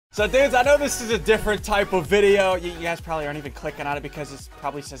So dudes, I know this is a different type of video. You guys probably aren't even clicking on it because it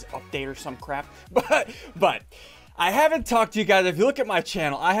probably says update or some crap. But I haven't talked to you guys. If you look at my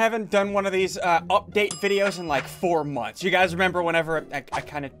channel, I haven't done one of these update videos in like 4 months. You guys remember whenever I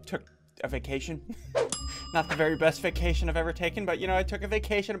kind of took a vacation? Not the very best vacation I've ever taken, but you know, I took a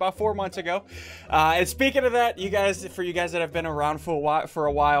vacation about 4 months ago. And speaking of that, for you guys that have been around for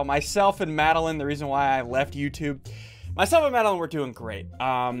a while, myself and Madeline, the reason why I left YouTube, myself and Madeline were doing great.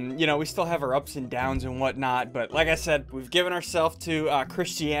 You know, we still have our ups and downs and whatnot, but like I said, we've given ourselves to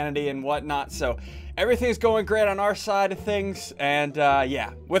Christianity and whatnot, so everything's going great on our side of things. And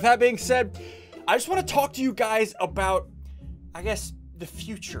yeah, with that being said, I just want to talk to you guys about, I guess, the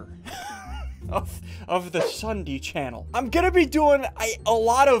future of the SSundee channel. I'm gonna be doing a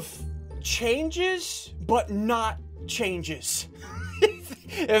lot of changes, but not changes.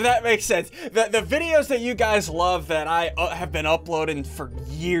 If that makes sense. The videos that you guys love that I have been uploading for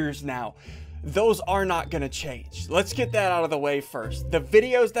years now, those are not gonna change. Let's get that out of the way first. The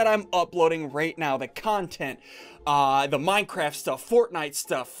videos that I'm uploading right now, the content, the Minecraft stuff, Fortnite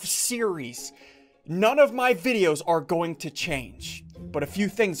stuff, series, none of my videos are going to change, but a few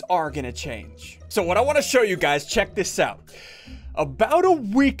things are gonna change. So what I want to show you guys, check this out. About a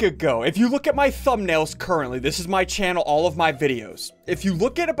week ago, if you look at my thumbnails currently, this is my channel, all of my videos. If you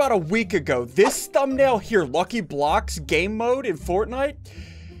look at about a week ago, this thumbnail here, Lucky Blocks game mode in Fortnite,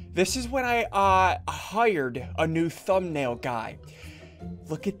 this is when I hired a new thumbnail guy.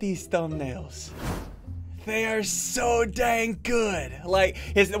 Look at these thumbnails. They are so dang good. Like,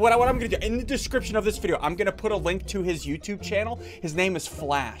 what I'm gonna do, in the description of this video, I'm gonna put a link to his YouTube channel. His name is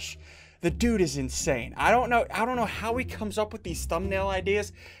Flash. The dude is insane. I don't know how he comes up with these thumbnail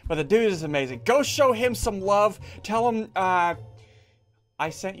ideas, but the dude is amazing. Go show him some love. Tell him, I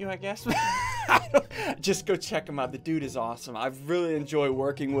sent you, I guess. Just go check him out. The dude is awesome. I really enjoy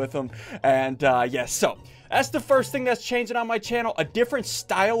working with him. And, yeah, so that's the first thing that's changing on my channel. A different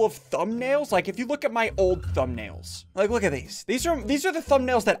style of thumbnails. Like, if you look at my old thumbnails, like, look at these. These are the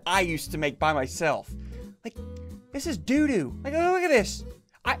thumbnails that I used to make by myself. Like, this is doo-doo. Like, look at this.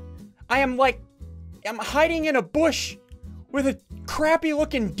 I'm hiding in a bush with a crappy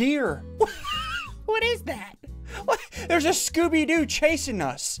looking deer. What is that? What? There's a Scooby-Doo chasing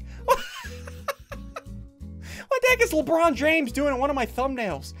us. What the heck is LeBron James doing in one of my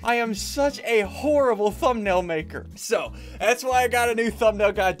thumbnails? I am such a horrible thumbnail maker. So, that's why I got a new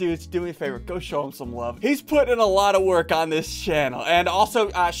thumbnail guy. Dudes, do me a favor, go show him some love. He's putting in a lot of work on this channel. And also,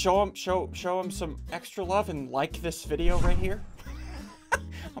 show him some extra love and like this video right here.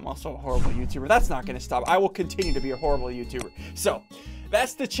 I'm also a horrible YouTuber. That's not going to stop. I will continue to be a horrible YouTuber. So,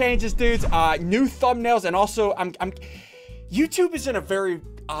 that's the changes, dudes. New thumbnails, and also, YouTube is in a very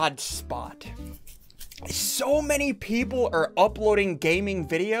odd spot. So many people are uploading gaming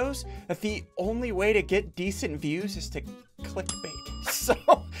videos that the only way to get decent views is to clickbait. So,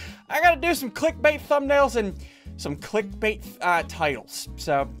 I got to do some clickbait thumbnails and some clickbait titles.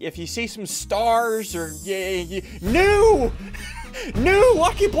 So, if you see some stars or new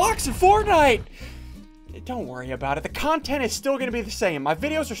Lucky Blocks in Fortnite, don't worry about it. The content is still going to be the same. My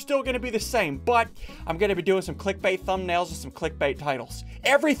videos are still going to be the same, but I'm going to be doing some clickbait thumbnails and some clickbait titles.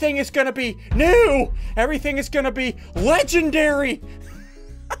 Everything is going to be new. Everything is going to be legendary.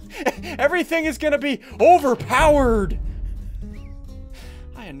 Everything is going to be overpowered.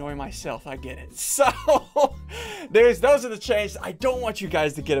 I annoy myself, I get it. So, those are the changes. I don't want you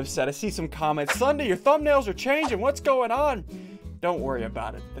guys to get upset. I see some comments. SSundee, your thumbnails are changing. What's going on? Don't worry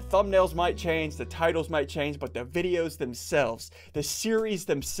about it. The thumbnails might change, the titles might change, but the videos themselves, the series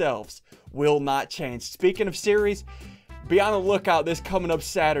themselves, will not change. Speaking of series, be on the lookout this coming up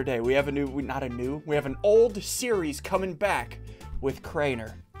Saturday. We have we have an old series coming back with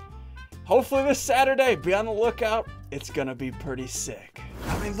Craner. Hopefully this Saturday, be on the lookout. It's gonna be pretty sick.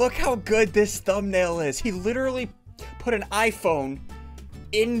 I mean, look how good this thumbnail is. He literally put an iPhone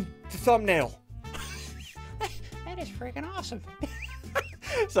in the thumbnail. That is freaking awesome.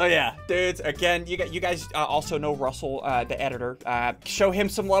 So yeah, dudes, again, you guys also know Russell, the editor. Show him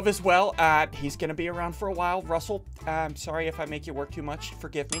some love as well. He's gonna be around for a while. Russell, I'm sorry if I make you work too much.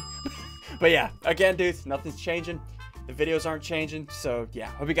 Forgive me. But yeah, again, dudes, nothing's changing. The videos aren't changing. So yeah,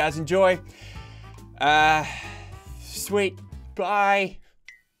 hope you guys enjoy. Sweet. Bye.